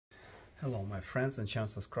Hello my friends and channel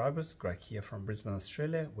subscribers, Greg here from Brisbane,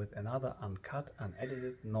 Australia with another uncut,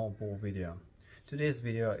 unedited, no bull video. Today's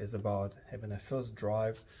video is about having a first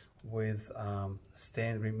drive with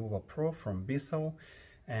Stain Remover Pro from Bissell,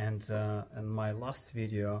 and in my last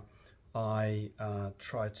video I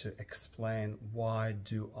tried to explain why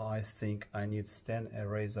do I think I need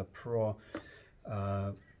StainEraser Pro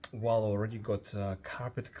while already got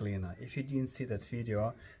carpet cleaner. If you didn't see that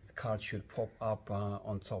video, the card should pop up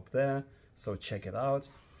on top there, so check it out.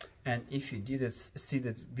 And if you did see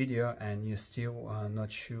that video and you're still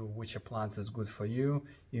not sure which appliance is good for you,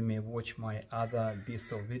 you may watch my other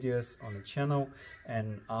Bissell videos on the channel,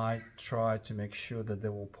 and I try to make sure that they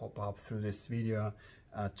will pop up through this video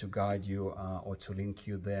to guide you or to link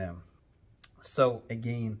you there. So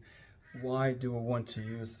again, why do I want to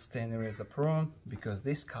use StainEraser Pro? Because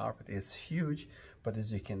this carpet is huge, but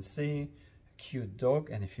as you can see, cute dog.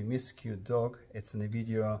 And if you miss cute dog, it's in the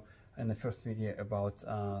video, in the first video about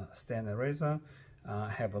StainEraser.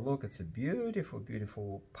 Have a look. It's a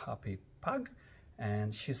beautiful puppy pug,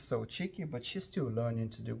 and she's so cheeky, but she's still learning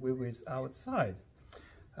to do wee-wees outside.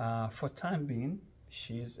 For time being,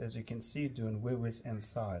 she's, as you can see, doing wee-wees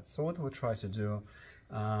inside. So what we'll try to do,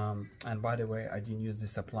 and by the way, I didn't use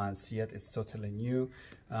this appliance yet, it's totally new.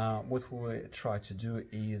 What we'll try to do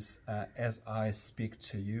is, as I speak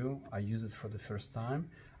to you, I use it for the first time.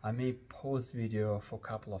 I may pause video for a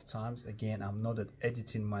couple of times. Again, I'm not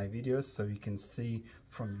editing my videos, so you can see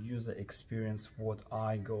from user experience what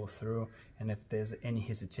I go through, and if there's any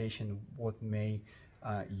hesitation, what may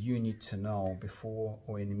you need to know before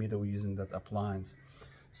or in the middle using that appliance.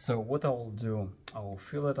 So what I will do, I will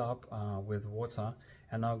fill it up with water,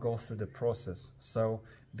 and I'll go through the process. So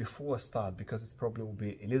before I start, because it probably will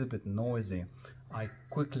be a little bit noisy, I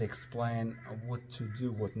quickly explain what to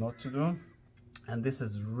do, what not to do. And this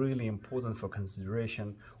is really important for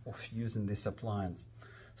consideration of using this appliance.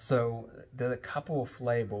 So there are a couple of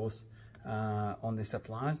labels on this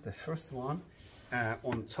appliance. The first one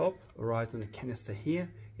on top, right on the canister here,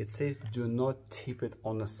 it says do not tip it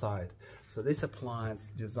on the side. So this appliance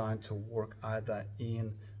is designed to work either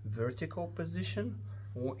in vertical position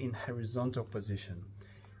or in horizontal position.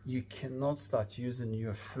 You cannot start using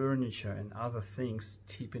your furniture and other things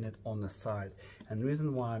tipping it on the side. And the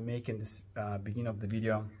reason why I'm making this beginning of the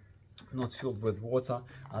video not filled with water,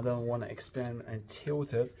 I don't want to experiment and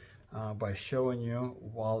tilt it by showing you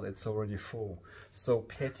while it's already full. So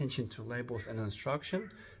pay attention to labels and instruction.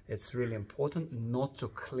 It's really important not to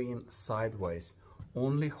clean sideways,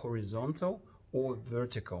 only horizontal or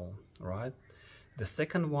vertical, right? The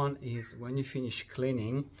second one is when you finish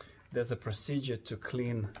cleaning, there's a procedure to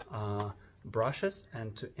clean brushes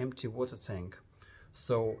and to empty water tank.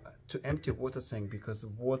 So to empty water tank, because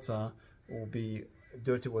water will be,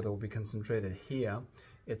 dirty water will be concentrated here,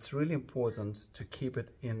 it's really important to keep it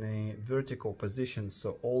in a vertical position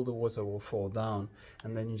so all the water will fall down,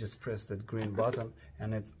 and then you just press that green button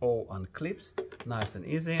and it's all unclips, nice and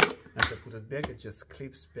easy. And to put it back, it just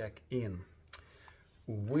clips back in.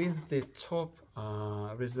 With the top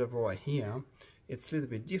reservoir here, it's a little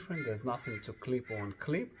bit different. There's nothing to clip or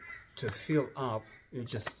unclip. To fill up, you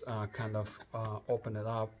just kind of open it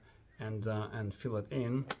up and fill it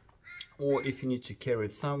in. Or if you need to carry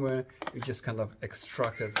it somewhere, you just kind of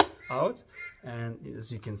extract it out. And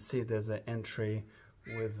as you can see, there's an entry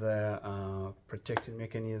with the protective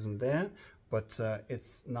mechanism there. But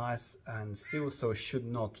it's nice and sealed, so it should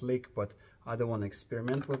not leak. But I don't want to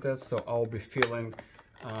experiment with it, so I'll be filling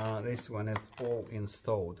this when it's all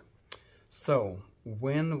installed. So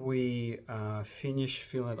when we finish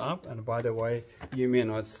filling it up, and by the way, you may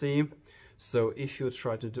not see, so if you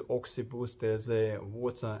try to do oxy boost, there's a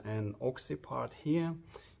water and oxy part here.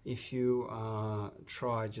 If you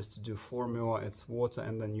try just to do formula, it's water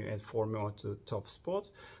and then you add formula to the top spot.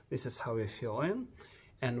 This is how you fill in.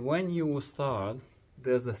 And when you will start,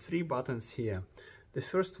 there's a 3 buttons here. The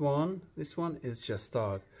first one, this one is just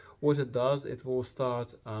start. What it does, it will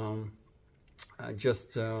start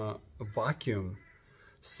just vacuum.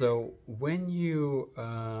 So when you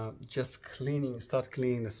start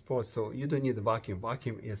cleaning the spot, so you don't need the vacuum.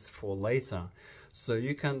 Vacuum is for later. So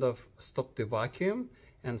you kind of stop the vacuum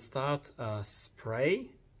and start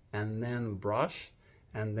spray and then brush,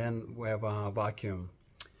 and then we have a vacuum.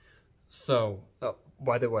 So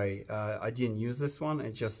by the way, I didn't use this one.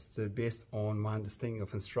 It's just based on my understanding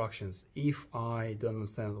of instructions. If I don't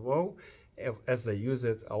understand well, as I use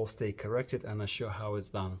it, I'll stay corrected and I'll show how it's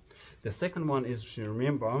done. The second one is,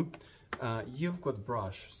 remember, you've got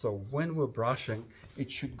brush. So when we're brushing,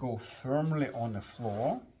 it should go firmly on the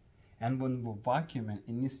floor, and when we're vacuuming, it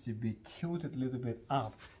needs to be tilted a little bit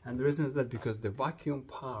up. And the reason is that because the vacuum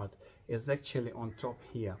part is actually on top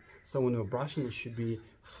here. So when we're brushing, it should be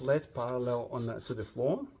flat, parallel to the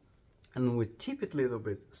floor. And we tip it a little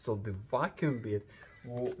bit so the vacuum bit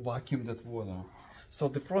will vacuum that water. So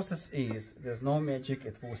the process is, there's no magic,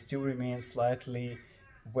 it will still remain slightly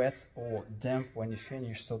wet or damp when you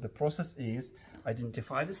finish. So the process is,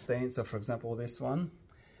 identify the stain, so for example this one,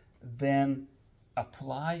 then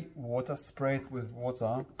apply water, spray it with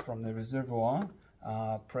water from the reservoir,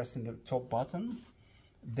 pressing the top button,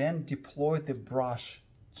 then deploy the brush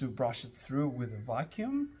to brush it through with a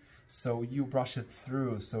vacuum. So you brush it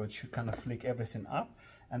through, so it should kind of flick everything up,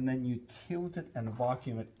 and then you tilt it and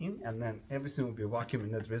vacuum it in, and then everything will be vacuumed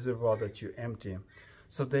in that reservoir that you empty.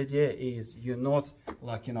 So the idea is, you're not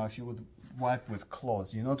like, you know, if you would wipe with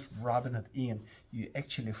cloths, you're not rubbing it in, you're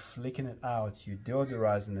actually flicking it out, you're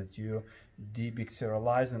deodorizing it, you're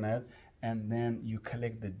debacterializing it, and then you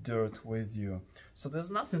collect the dirt with you. So there's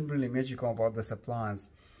nothing really magical about this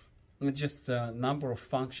appliance. It's just a number of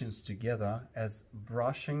functions together as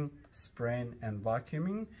brushing, spraying and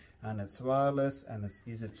vacuuming, and it's wireless and it's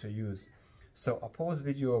easy to use. So I'll pause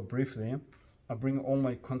video briefly, I bring all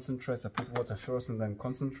my concentrates, I put water first and then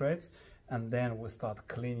concentrates, and then we'll start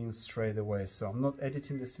cleaning straight away. So I'm not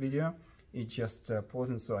editing this video, it's just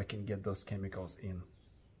pausing so I can get those chemicals in.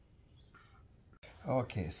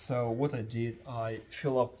 Okay, so what I did, I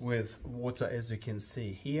fill up with water as you can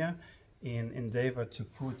see here, in endeavor to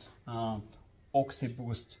put Oxy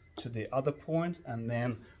Boost to the other point, and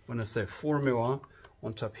then when I say formula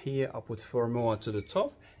on top here, I'll put formula to the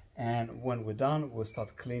top, and when we're done, we'll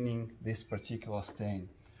start cleaning this particular stain.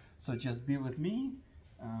 So just be with me.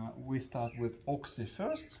 We start with Oxy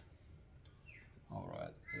first. All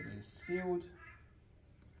right, it is sealed.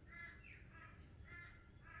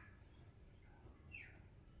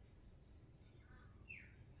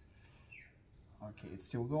 Okay, it's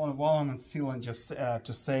still going. While I'm sealing, just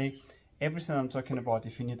to say everything I'm talking about,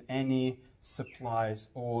 if you need any supplies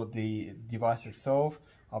or the device itself,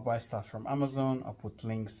 I'll buy stuff from Amazon. I'll put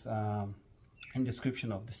links in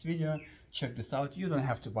description of this video. Check this out. You don't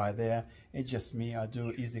have to buy there. It's just me. I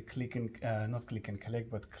do easy click and not click and collect,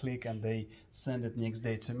 but click and they send it next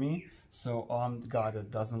day to me. So I'm the guy that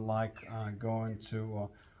doesn't like going to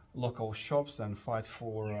local shops and fight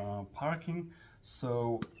for parking.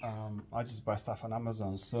 So I just buy stuff on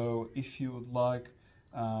Amazon. So if you would like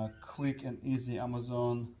quick and easy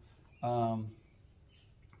Amazon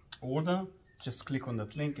order, just click on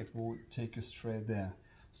that link, it will take you straight there.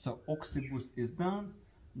 So Oxy Boost is done.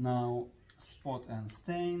 Now spot and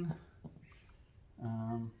stain.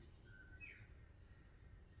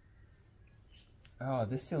 Oh,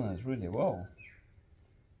 this sealing is really well.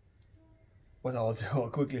 What I'll do, I'll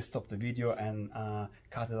quickly stop the video and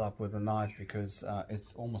cut it up with a knife, because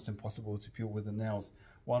it's almost impossible to peel with the nails.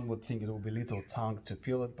 One would think it will be a little tongue to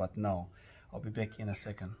peel it, but no. I'll be back in a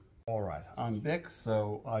second. Alright, I'm back.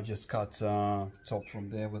 So I just cut top from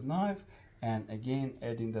there with knife, and again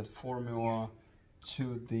adding that formula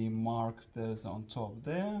to the mark there's on top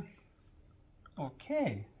there.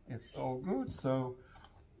 Okay, it's all good. So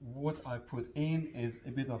what I put in is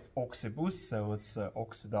a bit of Oxy Boost, so it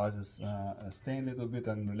oxidizes stain a little bit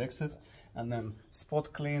and relaxes, and then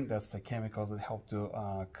spot clean, that's the chemicals that help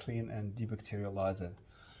to clean and debacterialize it.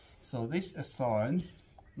 So this aside,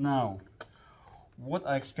 now what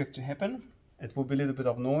I expect to happen, it will be a little bit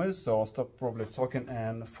of noise, so I'll stop probably talking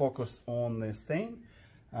and focus on the stain.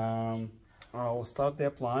 I'll start the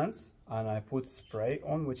appliance and I put spray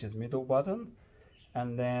on, which is middle button,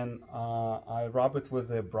 and then I rub it with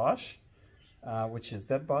the brush, which is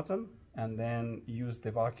that button, and then use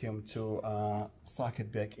the vacuum to suck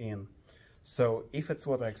it back in. So if it's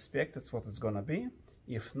what I expect, it's what it's gonna be.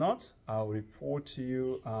 If not, I'll report to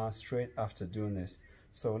you straight after doing this.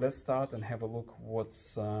 So let's start and have a look what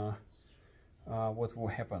will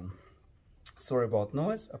happen. Sorry about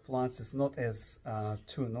noise. Appliance is not as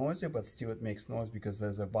too noisy, but still it makes noise because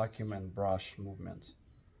there's a vacuum and brush movement.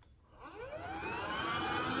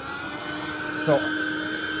 So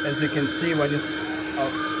as you can see, when you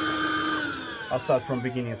I'll start from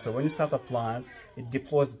beginning. So when you start appliance, it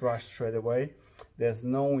deploys brush straight away. There's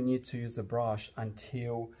no need to use a brush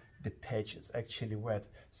until the patch is actually wet.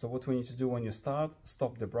 So what we need to do when you start,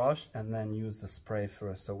 stop the brush and then use the spray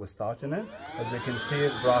first. So we're starting it. As you can see,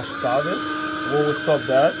 brush started. We will stop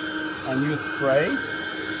that and use spray.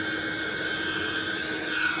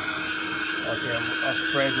 Okay, I'll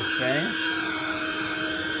spray the stain.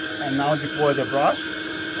 And now deploy the brush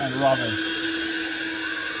and rub it.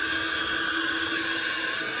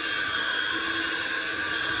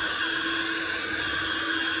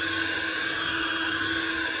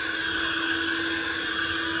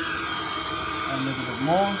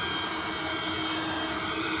 more.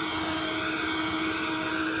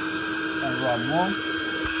 And rub more.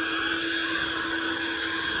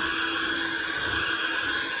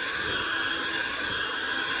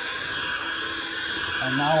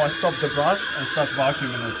 And now I stop the brush and start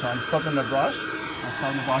vacuuming it. So I'm stopping the brush and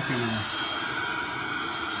start vacuuming it.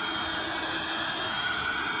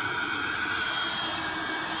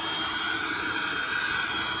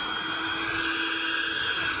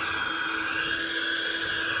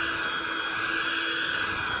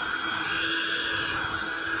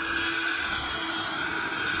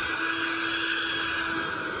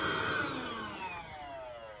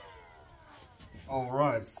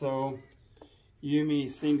 Alright, so you may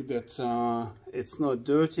think that it's not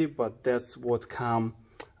dirty, but that's what come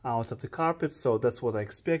out of the carpet, so that's what I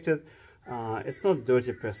expected. It's not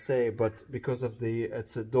dirty per se, but because of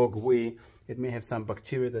it's a dog wee, it may have some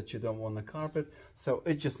bacteria that you don't want on the carpet, so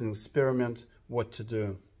it's just an experiment what to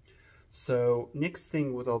do. So next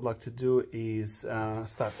thing what I'd like to do is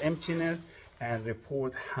start emptying it and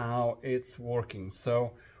report how it's working.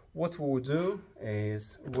 So what we'll do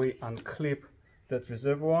is we unclip that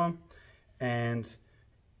reservoir, and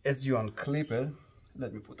as you unclip it,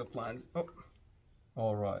 let me put the appliance up.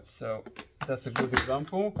 All right, so that's a good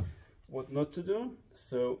example what not to do.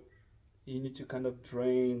 So you need to kind of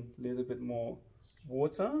drain a little bit more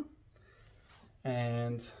water,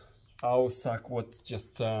 and I'll suck what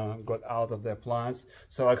just got out of the appliance.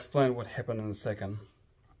 So I'll explain what happened in a second.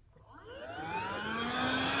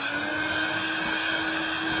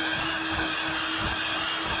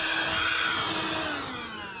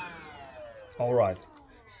 All right,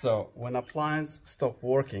 so when appliance stop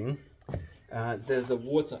working, there's a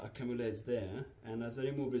water accumulates there, and as I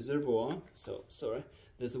remove reservoir,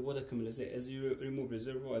 there's a water accumulates there. As you remove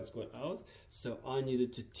reservoir, it's got out, so I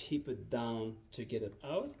needed to tip it down to get it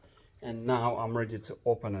out, and now I'm ready to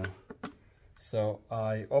open it. So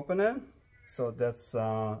I open it, so that's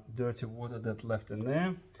dirty water that left in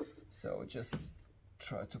there, so just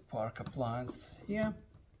try to park appliance here.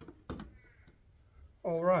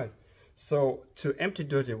 All right. So to empty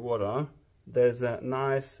dirty water, there's a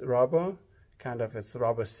nice rubber, it's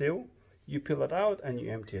rubber seal. You peel it out and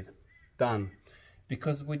you empty it. Done.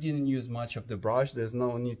 Because we didn't use much of the brush, there's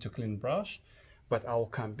no need to clean brush, but I'll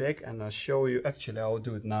come back and I'll show you. Actually, I'll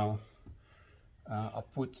do it now. I'll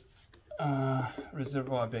put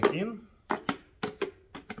reservoir back in.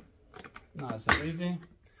 Nice and easy.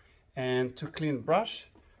 And to clean brush,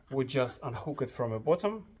 we just unhook it from the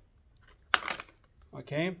bottom.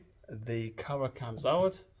 Okay. The cover comes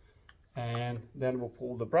out, and then we'll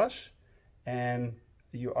pull the brush, and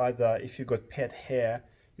you either, if you got pet hair,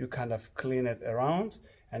 you kind of clean it around,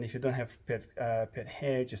 and if you don't have pet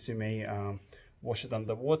hair, just you may wash it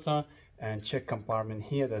under water and check compartment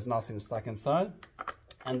here. There's nothing stuck inside,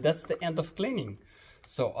 and that's the end of cleaning.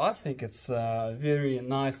 So I think it's a very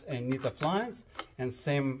nice and neat appliance. And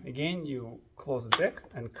same again, you close it back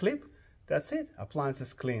and clip. That's it. Appliance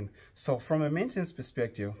is clean. So from a maintenance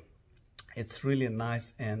perspective, it's really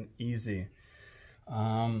nice and easy.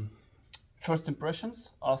 First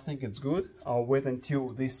impressions, I think it's good. I'll wait until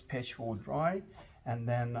this patch will dry, and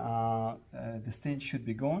then the stain should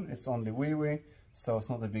be gone. It's only wee, so it's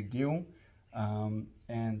not a big deal.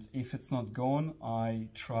 And if it's not gone, I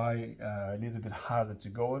try a little bit harder to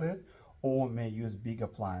go with it, or may use big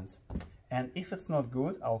appliance. And if it's not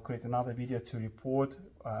good, I'll create another video to report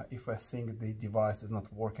if I think the device is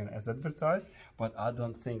not working as advertised, but I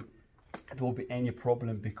don't think it will be any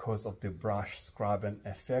problem because of the brush scrubbing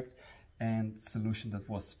effect and solution that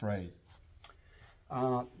was sprayed.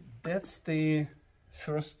 That's the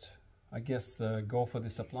first, I guess, go for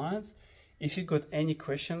this appliance. If you got any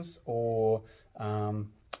questions or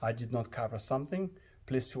I did not cover something,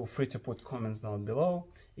 please feel free to put comments down below.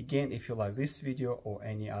 Again, if you like this video or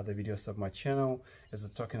any other videos of my channel, as a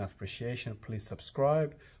token of appreciation, please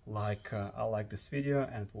subscribe, I like this video,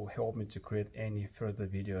 and it will help me to create any further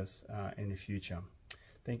videos in the future.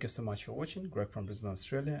 Thank you so much for watching. Greg from Brisbane,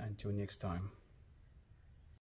 Australia. Until next time.